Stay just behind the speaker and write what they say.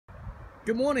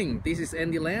Good morning, this is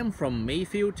Andy Lam from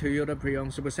Mayfield Toyota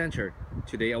Pre-Owned Supercenter.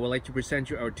 Today I would like to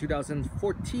present you our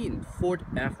 2014 Ford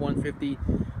F-150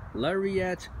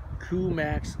 Lariat Cool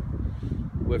Max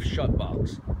with shut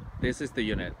box. This is the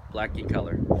unit, black in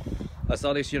color. I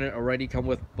saw this unit already come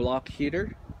with block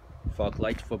heater, fog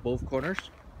light for both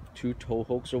corners, 2 tow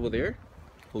hooks over there,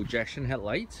 projection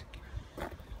headlights,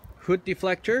 hood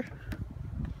deflector,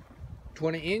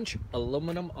 20-inch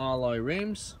aluminum alloy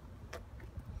rims,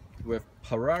 with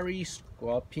Ferrari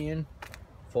Scorpion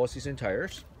 4-season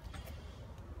tires,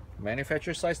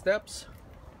 manufacturer side steps,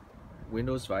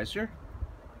 windows visor,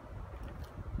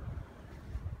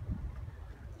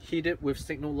 heated with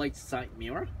signal light side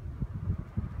mirror,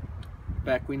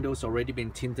 back windows already been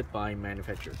tinted by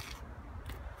manufacturer.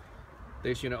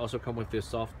 This unit also comes with the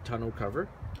soft tonneau cover,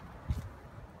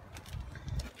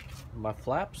 mud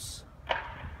flaps.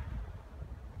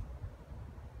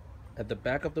 At the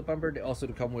back of the bumper, they also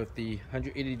come with the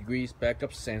 180 degrees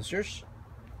backup sensors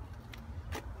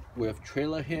with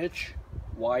trailer hitch,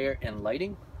 wire and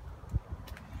lighting,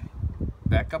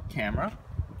 backup camera,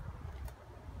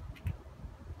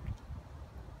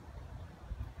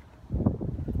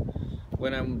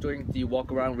 when I'm doing the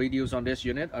walk around radios on this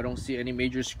unit, I don't see any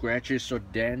major scratches or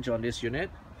dents on this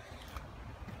unit.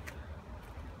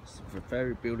 It's a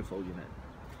very beautiful unit.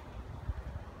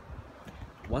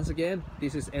 Once again,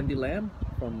 this is Andy Lam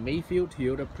from Mayfield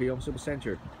Toyota Pre-Owned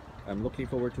Supercenter. I'm looking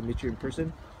forward to meet you in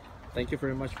person. Thank you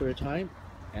very much for your time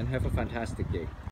and have a fantastic day.